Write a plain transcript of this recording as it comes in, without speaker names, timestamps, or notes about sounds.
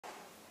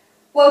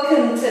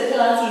Welcome to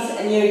Pilates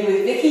and Yoga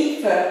with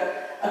Vicky for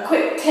a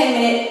quick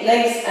 10-minute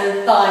legs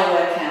and thigh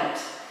workout.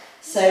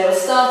 So we'll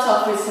start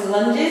off with some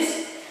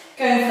lunges,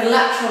 going for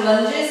lateral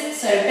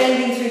lunges, so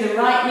bending through the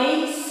right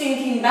knee,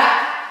 sinking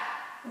back,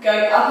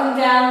 going up and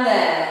down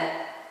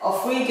there.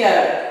 Off we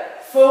go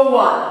for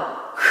 1,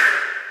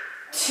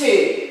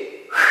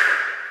 2,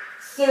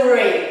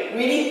 3,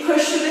 really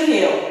push through the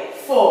heel,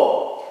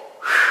 4,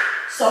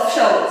 soft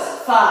shoulders,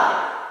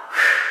 5,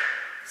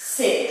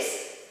 6,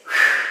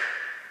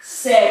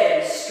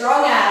 7,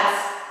 strong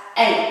abs,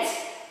 8,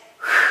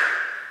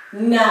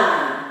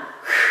 9,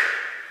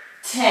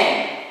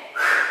 10.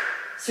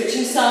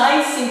 Switching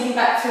sides, sinking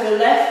back to the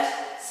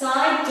left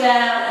side,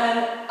 down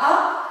and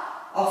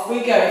up. Off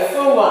we go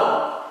for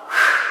 1,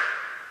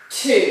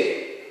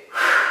 2,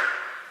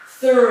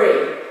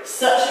 3.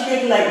 Such a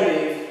good leg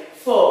move.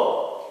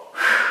 4,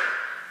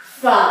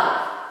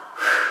 5,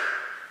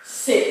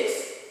 6,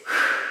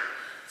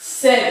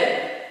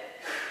 7,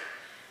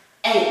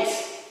 8.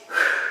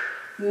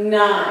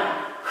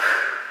 9,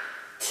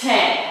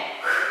 10.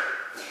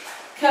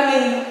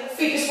 Coming,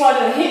 feet just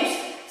wide on the hips,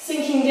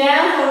 sinking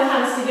down, hold the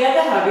hands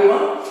together, however you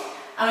want.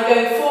 And we're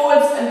going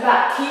forwards and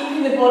back,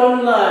 keeping the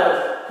bottom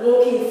low.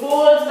 Walking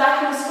forwards,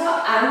 back in the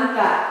squat, and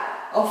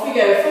back. Off we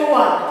go for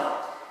 1,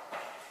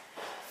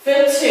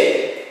 for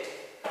 2,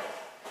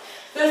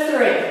 for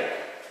 3,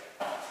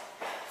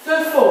 for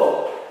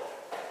 4,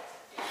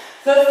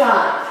 for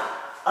 5.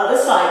 Other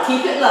side,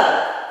 keep it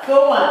low.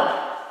 For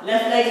 1,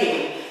 left leg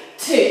in.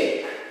 2,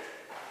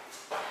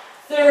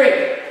 3,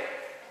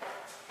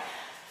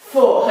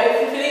 4,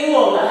 hopefully feeling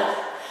warmer,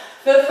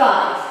 for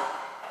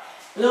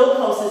 5, little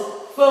pulses,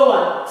 for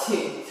 1,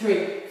 2,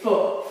 3,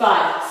 4,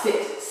 5,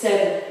 6,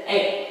 7,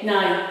 8,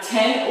 9,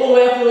 10, all the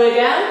way up, all the way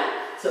down,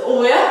 so all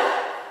the way up,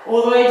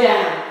 all the way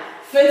down,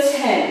 for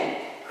 10,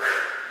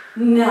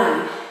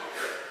 9,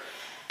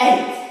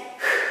 8,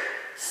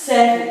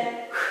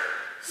 7,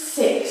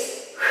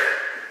 6,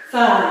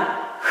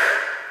 5,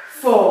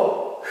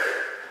 4,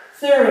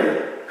 3,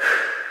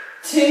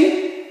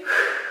 2,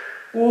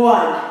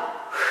 1.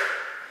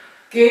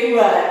 Good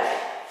work.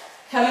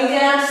 Coming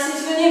down to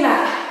sit on your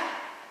mat.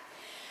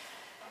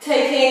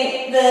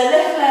 Taking the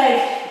left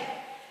leg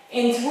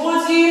in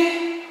towards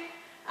you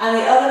and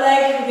the other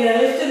leg we're going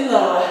to lift and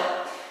lower.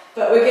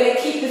 But we're going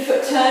to keep the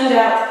foot turned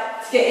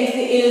out to get into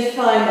the inner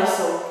thigh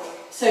muscle.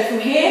 So from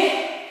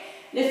here,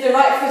 lift the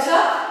right foot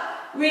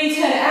up, really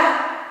turn it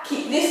out.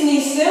 Keep this knee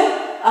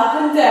still, up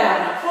and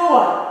down. For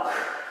 1,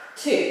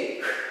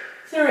 2,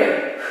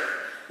 3.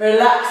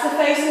 Relax the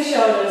face and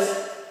shoulders.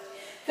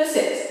 For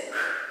 6,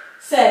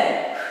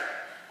 7,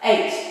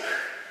 8.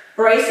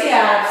 Brace the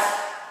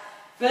abs.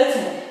 For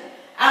 10.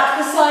 Out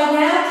to the side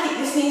now, keep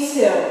this knee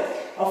still.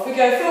 Off we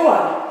go for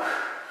 1,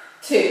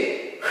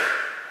 2,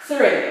 3,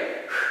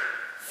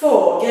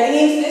 4.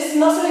 Getting into this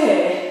muscle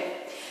here.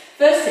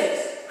 For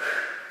 6,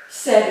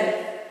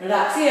 7.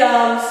 Relax the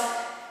arms.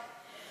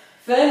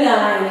 For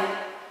 9,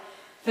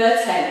 for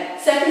 10.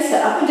 Second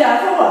set, up and down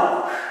for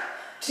 1,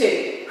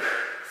 2,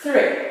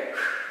 3,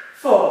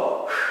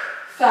 4,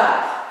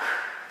 5,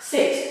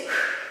 6,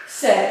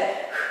 7,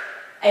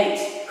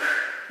 8,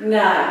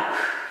 9,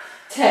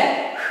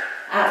 10.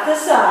 Out the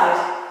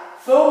side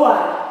for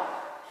 1,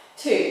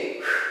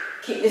 2.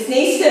 Keep this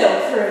knee still.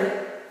 3,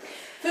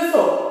 for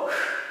 4,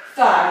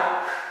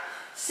 5,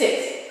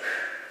 6,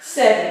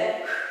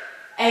 7,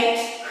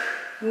 8,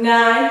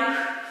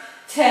 9,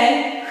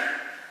 10.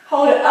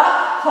 Hold it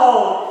up.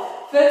 Hold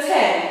for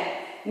 10,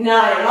 9.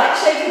 It might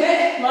shake a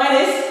bit. Mine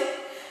is.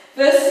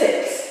 For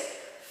 6,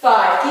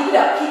 5. Keep it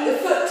up. Keep the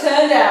foot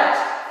turned out.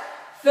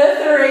 For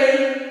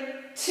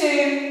 3,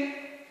 2,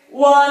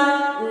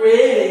 1.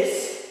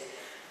 Release.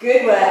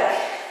 Good work.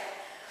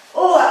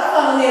 All that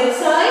fun on the other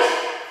side.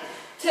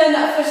 Turn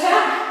that foot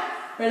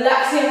out.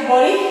 Relax your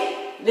body.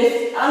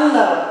 Lift and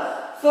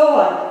lower. For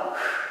 1,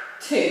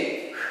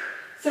 2,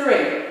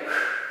 3,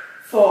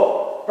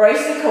 4.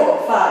 Brace the core.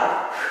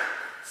 5,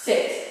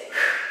 6,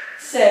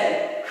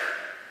 7,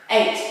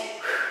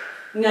 8,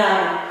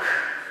 9,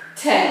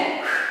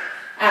 10.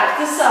 Out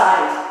the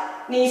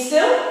side. Knee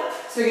still.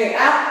 So we're going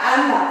out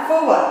and back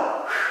for 1,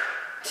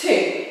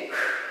 2,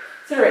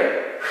 3,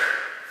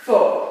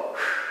 4,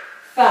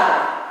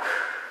 5,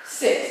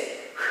 6,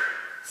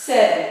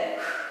 7,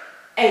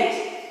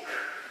 8,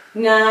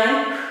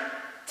 9,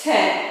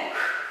 10.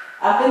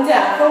 Up and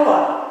down for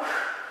 1,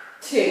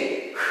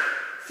 2,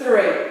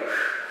 3,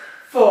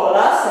 4.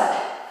 Last set.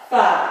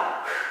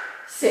 5,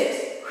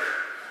 6,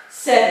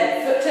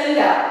 7. Foot turned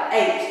out.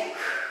 8,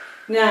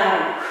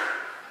 9,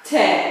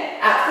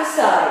 10. At the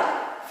side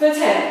for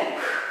 10,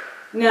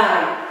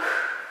 9,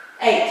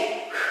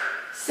 8,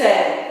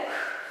 7,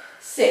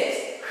 6,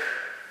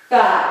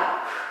 5,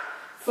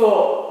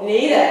 4.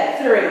 Knee there.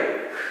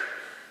 3,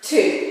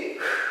 2,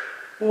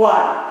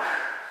 1.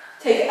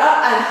 Take it up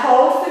and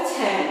hold for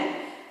 10,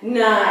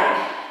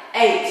 9,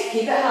 8.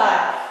 Keep it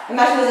high.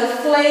 Imagine there's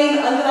a flame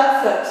under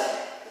that foot.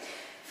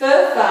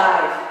 For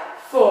 5,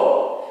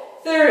 4,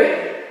 3,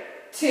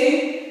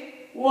 2,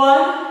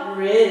 1.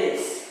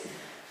 Release.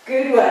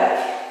 Good work.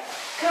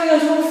 Coming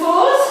onto all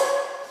fours.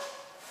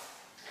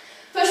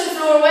 Push the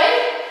floor away.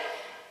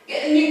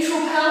 Get the neutral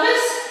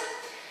pelvis.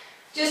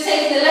 Just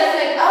taking the left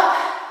leg up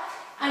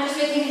and just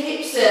making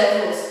hip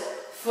circles.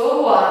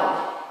 For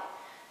 1,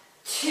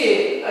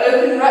 2,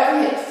 open right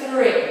from hip,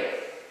 3,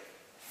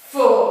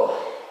 4,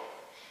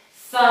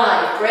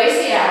 5, brace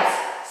the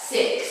abs,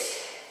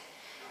 6,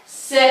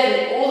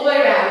 7, all the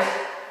way around,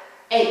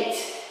 8,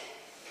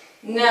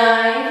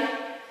 9,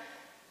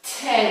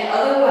 10,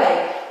 other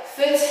way,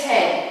 for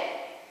 10,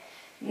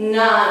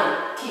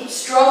 9, keep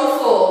strong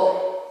form,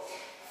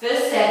 for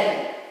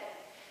 7,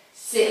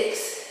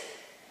 6,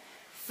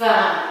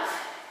 5,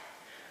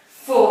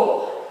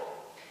 4,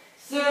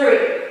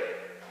 3,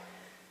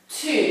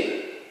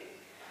 2,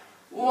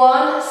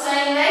 1,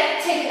 same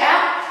leg, take it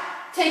out,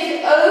 take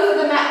it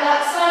over the mat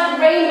that side,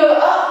 rainbow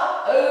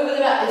up, over the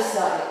mat this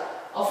side.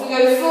 Off we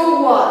go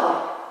for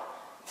 1,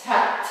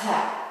 tap,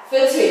 tap,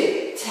 for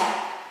 2, tap,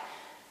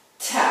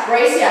 tap,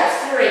 brace the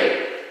abs,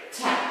 3,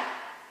 tap,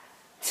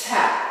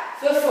 tap,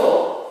 for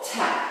 4,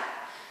 tap,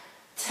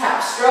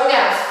 tap, strong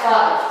abs,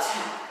 5,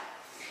 tap,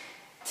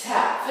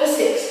 tap, for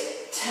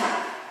 6,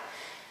 tap,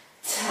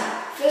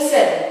 tap, for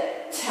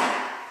 7,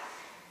 tap,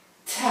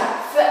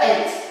 tap, for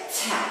 8,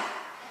 tap,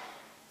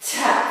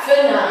 tap,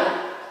 for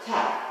 9,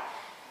 tap,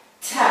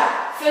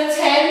 tap, for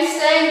 10,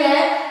 staying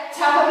there,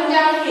 tap up and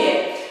down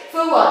here,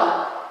 for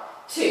 1,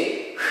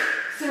 2,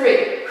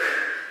 3,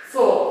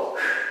 4,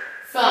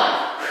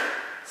 5,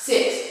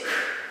 6,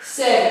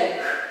 7,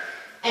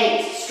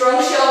 8,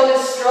 strong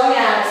shoulders, strong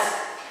abs,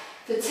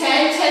 for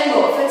 10, 10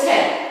 more, for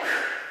 10,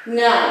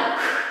 9,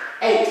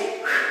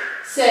 8,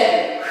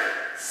 7,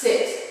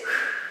 6,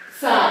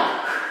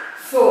 5,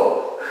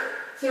 4,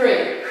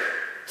 3,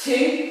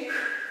 2,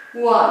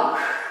 1.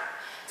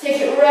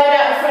 Take it right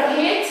out in front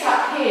here,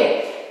 tap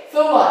here.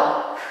 For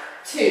 1,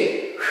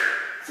 2,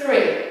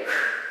 3,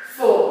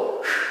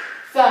 4,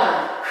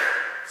 5,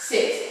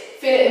 6.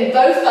 Feel it in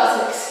both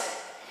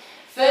buttocks.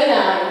 For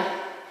 9,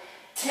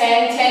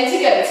 10, 10 to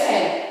go.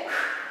 10,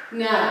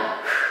 9,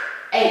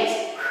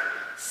 8,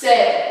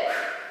 7,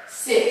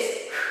 6,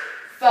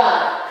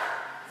 5,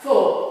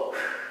 4,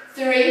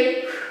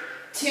 3,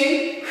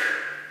 2,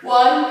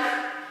 1.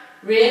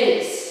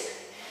 Release.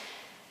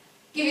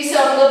 Give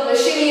yourself a little bit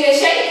of shimmy and a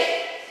shake.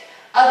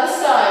 Other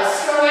side,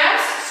 strong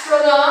abs,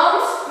 strong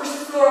arms, push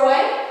the floor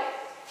away.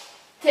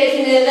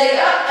 Taking the leg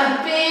up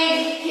and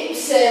big hip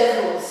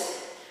circles.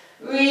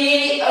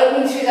 Really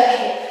open through that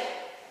hip.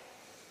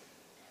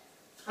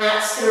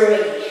 That's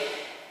 3.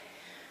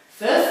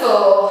 For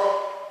 4.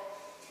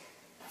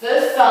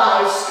 For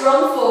 5,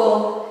 strong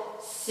form.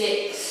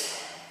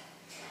 6,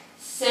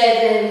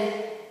 7,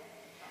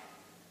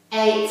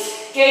 8.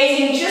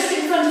 Gazing just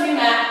in front of your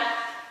mat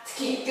to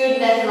keep good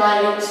neck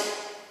alignment.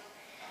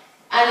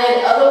 And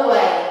then other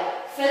way,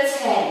 for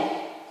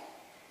 10,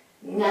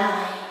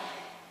 9,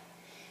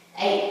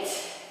 8,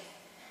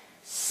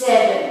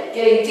 7.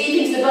 Getting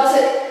deep into the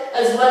buttock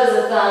as well as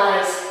the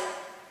thighs.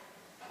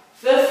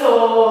 For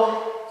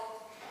 4,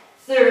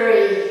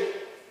 3,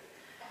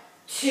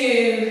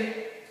 2,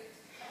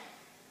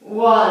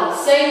 1.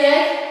 Same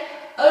leg,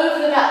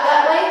 over the mat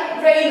that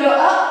way, rainbow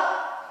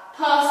up,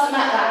 past the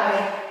mat that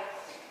way.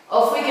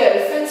 Off we go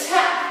for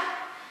tap,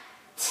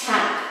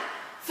 tap.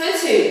 For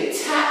 2,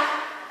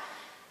 tap,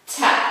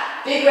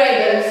 tap, big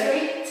rainbow,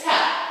 3,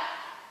 tap,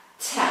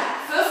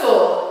 tap, for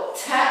 4,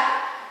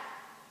 tap,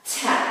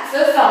 tap,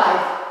 for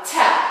 5,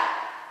 tap,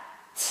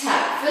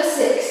 tap, for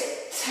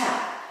 6, tap,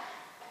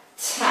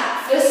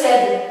 tap, for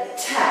 7,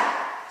 tap,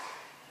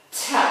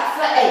 tap,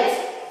 for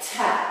 8,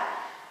 tap,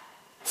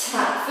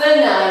 tap, for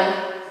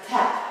 9,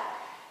 tap,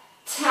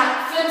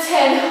 tap, for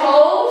 10,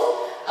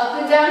 hold,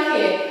 up and down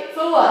here,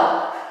 for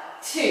 1,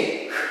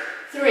 2,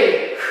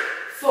 3,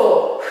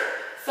 4,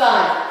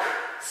 5,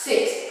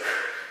 6,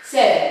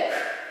 7,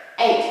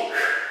 8,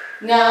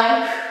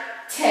 9,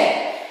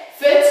 10.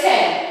 For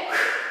 10,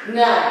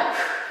 9,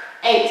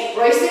 8.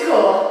 Brace the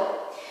core.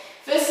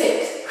 For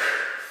 6,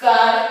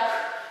 5,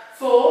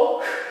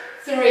 4,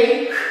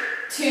 3,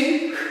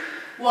 2,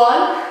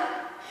 1.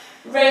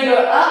 Rainbow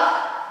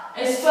up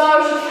as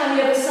far as you can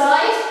the other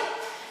side.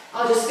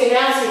 I'll just spin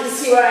out so you can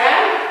see where I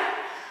am.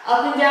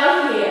 Up and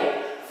down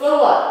here. For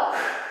 1,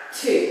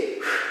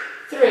 2,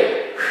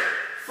 3,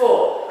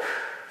 4,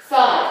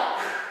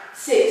 5,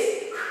 6,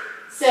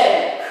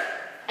 7,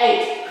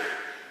 8,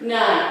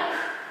 9,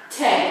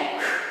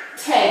 10,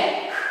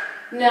 10,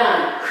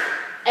 9,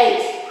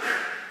 8,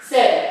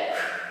 7,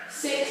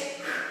 6,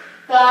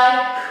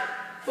 5,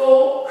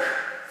 4,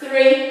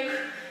 3,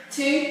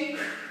 2,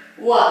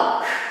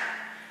 1.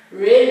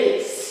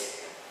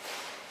 Release.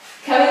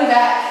 Coming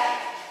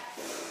back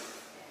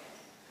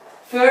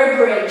for a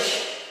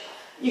bridge.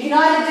 You can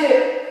either do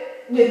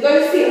it with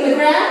both feet on the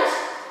ground,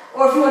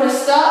 or if you want to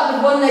start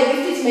with one leg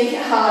lifted to make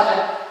it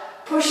harder.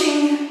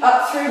 Pushing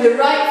up through the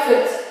right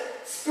foot,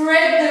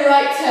 spread the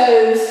right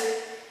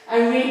toes,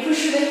 and really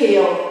push with the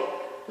heel.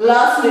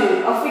 Last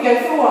move, off we go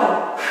for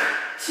 1,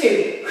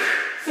 2,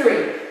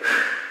 3,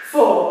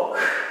 4,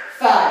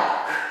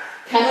 5.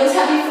 Can always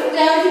have your foot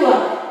down if you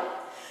want.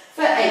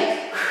 For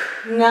 8,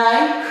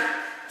 9,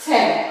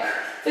 10.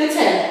 For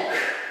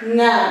 10,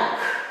 9,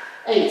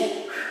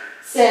 8,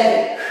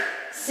 7,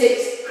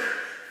 6,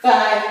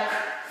 5,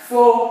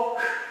 4,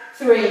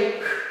 3,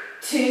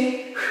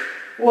 2,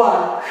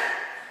 1.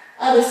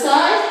 Other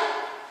side.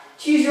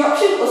 Choose your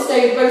option or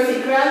stay with both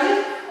feet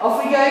grounded.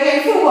 Off we go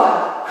again for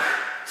 1,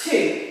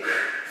 2,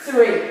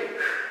 3,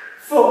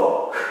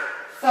 4,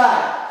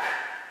 5,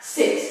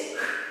 6,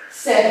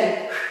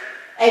 7,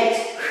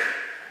 8,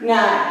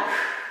 9,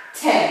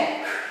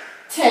 10,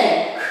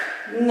 10,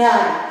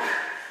 9,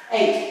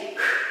 8,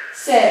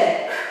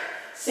 7,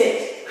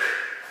 6,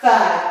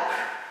 5,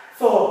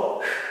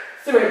 4,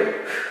 3,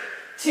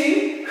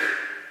 2,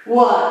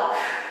 1.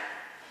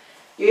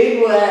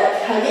 Good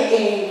work. Hug it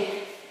in.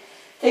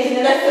 Taking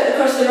the left foot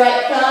across the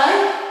right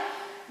thigh.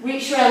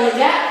 Reach around the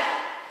gap.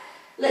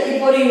 Let your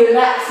body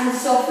relax and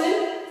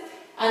soften.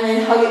 And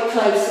then hug it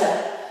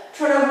closer.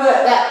 Try to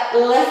work that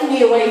left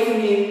knee away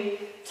from you.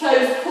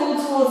 Toes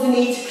pulled towards the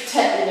knee to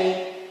protect the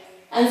knee.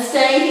 And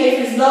stay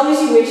here for as long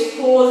as you wish,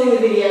 pausing the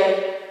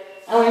video.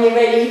 And when you're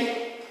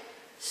ready,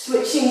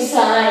 switching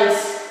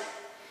sides.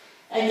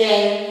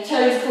 Again,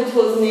 toes pulled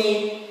towards the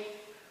knee,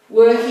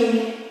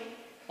 working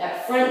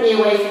that front knee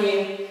away from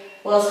you,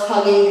 whilst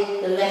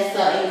hugging the left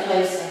thigh in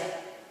closer.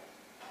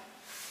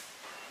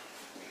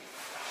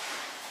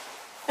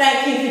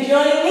 Thank you for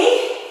joining me.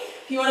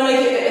 If you want to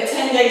make it a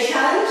 10-day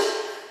challenge,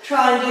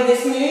 try and do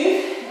this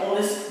move, or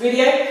this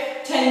video,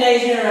 10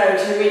 days in a row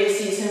to really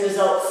see some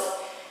results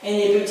in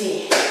your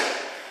booty.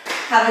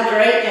 Have a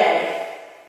great day.